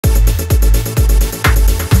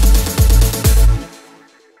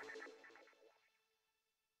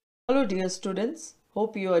Hello dear students,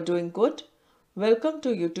 hope you are doing good. Welcome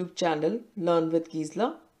to YouTube channel Learn with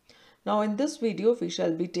Gisela. Now in this video we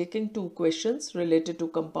shall be taking two questions related to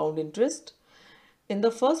compound interest. In the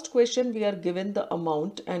first question we are given the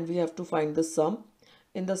amount and we have to find the sum.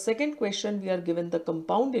 In the second question we are given the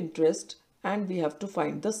compound interest and we have to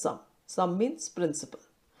find the sum. Sum means principal.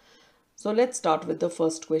 So let's start with the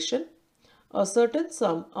first question. A certain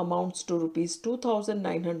sum amounts to rupees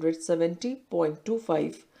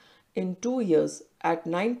 2970.25 in 2 years at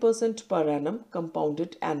 9% per annum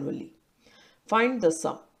compounded annually. Find the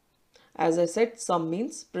sum. As I said, sum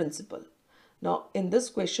means principal. Now in this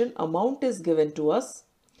question, amount is given to us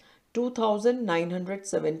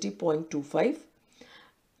 2970.25.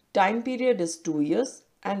 Time period is 2 years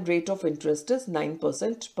and rate of interest is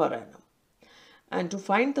 9% per annum. And to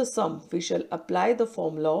find the sum, we shall apply the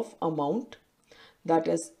formula of amount, that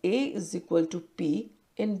is A is equal to P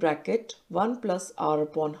in bracket 1 plus R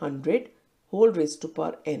upon 100 whole raised to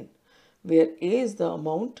power n, where A is the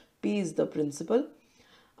amount, P is the principal,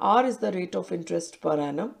 R is the rate of interest per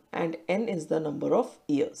annum and n is the number of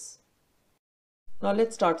years. Now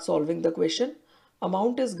let's start solving the question.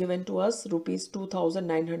 Amount is given to us rupees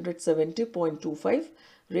 2970.25.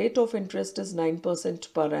 Rate of interest is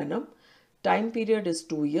 9% per annum. Time period is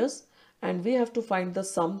 2 years and we have to find the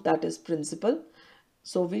sum, that is principal.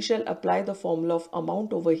 So we shall apply the formula of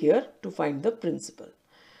amount over here to find the principal.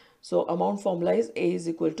 So amount formula is A is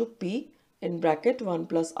equal to P in bracket 1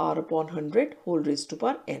 plus R upon 100 whole raised to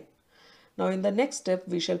power n. Now in the next step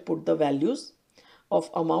we shall put the values of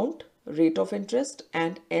amount, rate of interest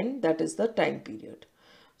and n, that is the time period.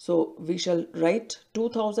 So we shall write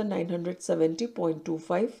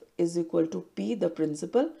 2970.25 is equal to P, the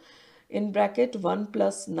principal, in bracket 1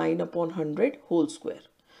 plus 9 upon 100 whole square.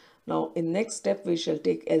 Now in next step we shall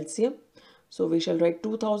take LCM. So we shall write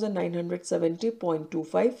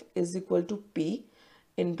 2970.25 is equal to P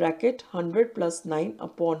in bracket 100 plus 9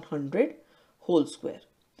 upon 100 whole square.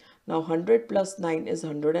 Now 100 plus 9 is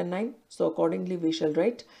 109. So accordingly we shall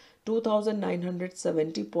write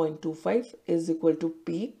 2970.25 is equal to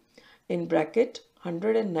P in bracket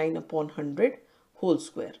 109 upon 100 whole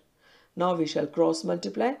square. Now we shall cross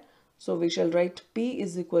multiply. So we shall write P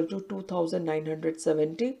is equal to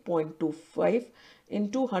 2970.25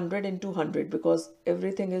 into 100 into 100 because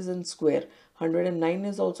everything is in square. 109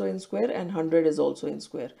 is also in square and 100 is also in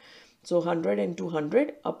square. So 100 into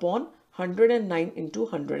 100 upon 109 into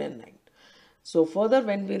 109. So further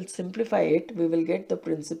when we'll simplify it, we will get the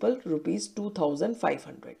principal rupees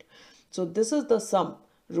 2500. So this is the sum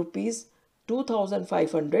rupees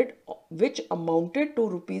 2500 which amounted to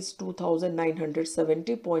rupees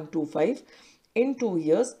 2970.25 in 2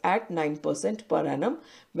 years at 9% per annum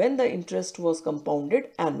when the interest was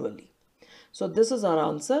compounded annually. So this is our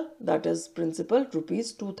answer, that is principal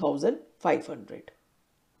rupees 2500.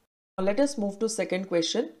 Now let us move to second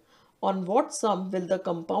question. On what sum will the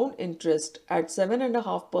compound interest at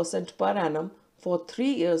 7.5% per annum for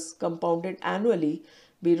 3 years compounded annually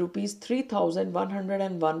be rupees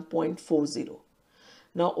 3101.40.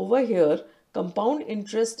 Now over here compound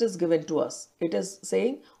interest is given to us. It is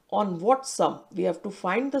saying on what sum. We have to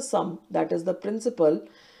find the sum, that is the principal.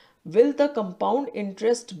 Will the compound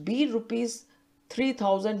interest be rupees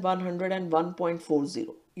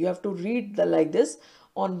 3101.40? You have to read like this.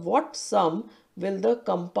 On what sum will the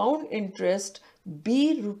compound interest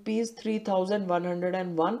be rupees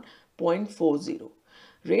 3101.40?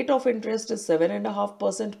 Rate of interest is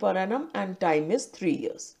 7.5% per annum and time is 3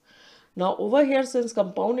 years. Now over here, since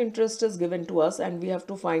compound interest is given to us and we have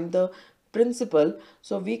to find the principal,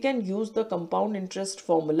 so we can use the compound interest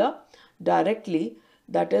formula directly,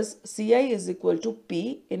 that is CI is equal to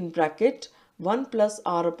P in bracket 1 plus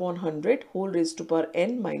R upon 100 whole raised to power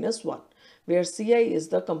n minus 1, where CI is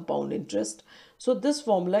the compound interest. So this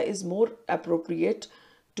formula is more appropriate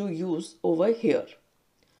to use over here.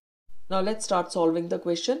 Now let's start solving the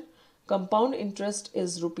question. Compound interest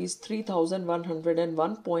is rupees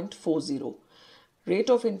 3101.40. Rate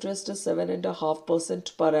of interest is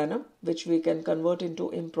 7.5% per annum, which we can convert into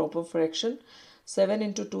improper fraction. 7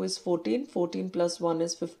 into 2 is 14. 14 plus 1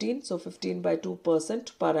 is 15. So 15 by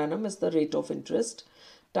 2% per annum is the rate of interest.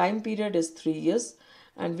 Time period is 3 years.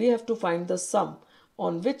 And we have to find the sum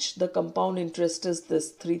on which the compound interest is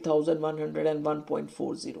this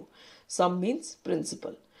 3101.40. Sum means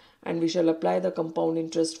principal. And we shall apply the compound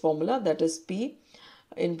interest formula, that is P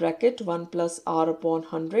in bracket 1 plus R upon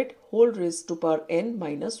 100 whole raised to power n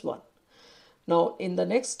minus 1. Now in the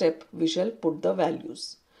next step we shall put the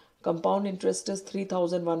values. Compound interest is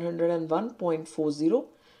 3101.40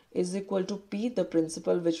 is equal to P, the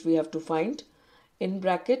principal, which we have to find, in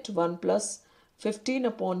bracket 1 plus 15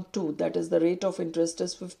 upon 2, that is the rate of interest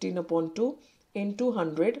is 15 upon 2 into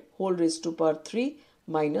 100 whole raised to power 3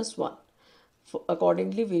 minus 1.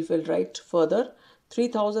 Accordingly, we will write further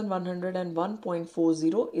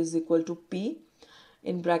 3101.40 is equal to P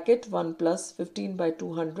in bracket 1 plus 15 by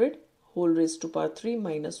 200 whole raised to power 3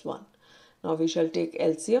 minus 1. Now we shall take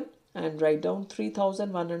LCM and write down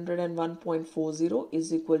 3101.40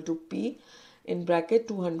 is equal to P in bracket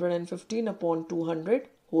 215 upon 200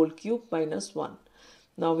 whole cube minus 1.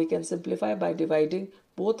 Now we can simplify by dividing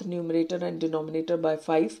both numerator and denominator by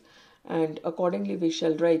 5, and accordingly we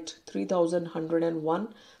shall write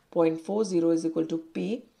 3101.40 is equal to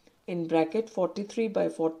P in bracket 43 by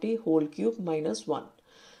 40 whole cube minus 1.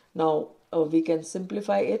 Now we can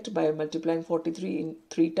simplify it by multiplying 43 in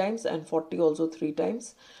 3 times and 40 also 3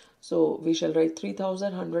 times. So we shall write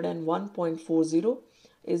 3101.40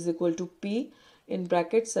 is equal to P in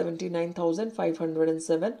bracket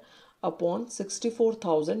 79,507 upon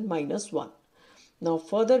 64,000 minus 1. Now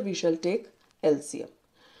further we shall take LCM.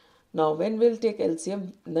 Now when we'll take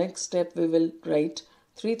LCM, next step we will write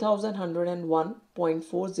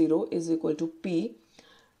 3101.40 is equal to P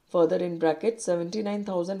further in bracket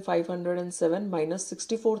 79,507 minus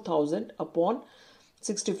 64,000 upon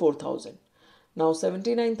 64,000. Now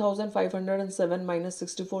 79,507 minus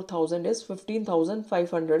 64,000 is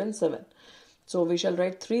 15,507. So we shall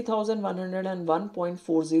write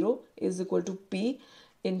 3101.40 is equal to P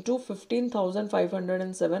into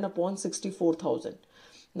 15,507 upon 64,000.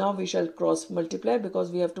 Now we shall cross multiply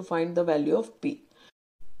because we have to find the value of P.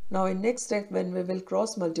 Now in next step when we will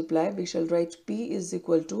cross multiply, we shall write P is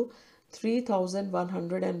equal to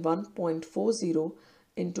 3101.40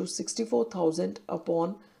 into 64,000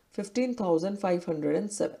 upon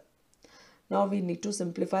 15,507. Now we need to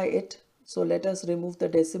simplify it. So let us remove the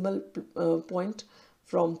decimal point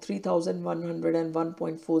from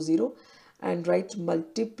 3101.40 and write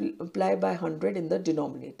multiply by 100 in the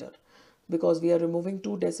denominator. Because we are removing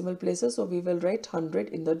 2 decimal places, so we will write 100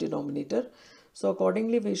 in the denominator. So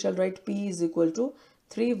accordingly we shall write P is equal to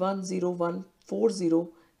 310140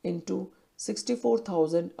 into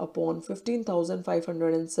 64,000 upon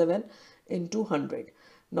 15,507 into 100.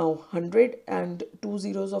 Now 100 and 2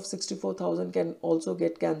 zeros of 64,000 can also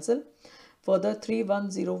get cancelled. Further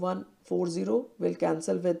 310140 will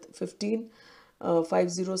cancel with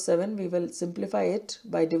 15,507. We will simplify it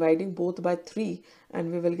by dividing both by 3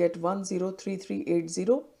 and we will get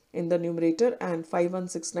 103380 in the numerator and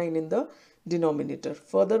 5169 in the denominator.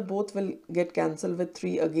 Further both will get cancelled with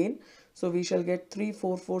 3 again. So we shall get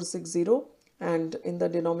 34460 and in the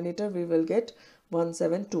denominator we will get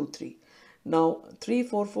 1723. Now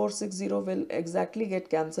 34460 will exactly get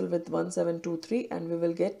cancelled with 1723 and we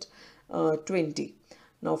will get 20.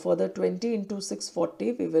 Now further 20 into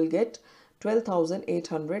 640 we will get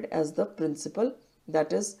 12,800 as the principal.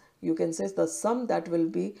 That is, you can say the sum that will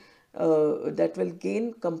be that will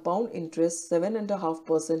gain compound interest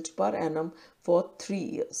 7.5% per annum for 3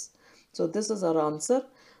 years. So this is our answer.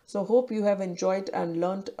 So hope you have enjoyed and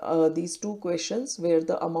learnt these 2 questions where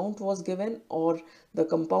the amount was given or the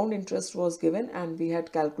compound interest was given and we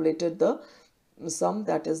had calculated the sum,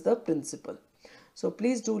 that is the principal. So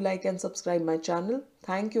please do like and subscribe my channel.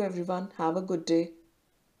 Thank you everyone. Have a good day.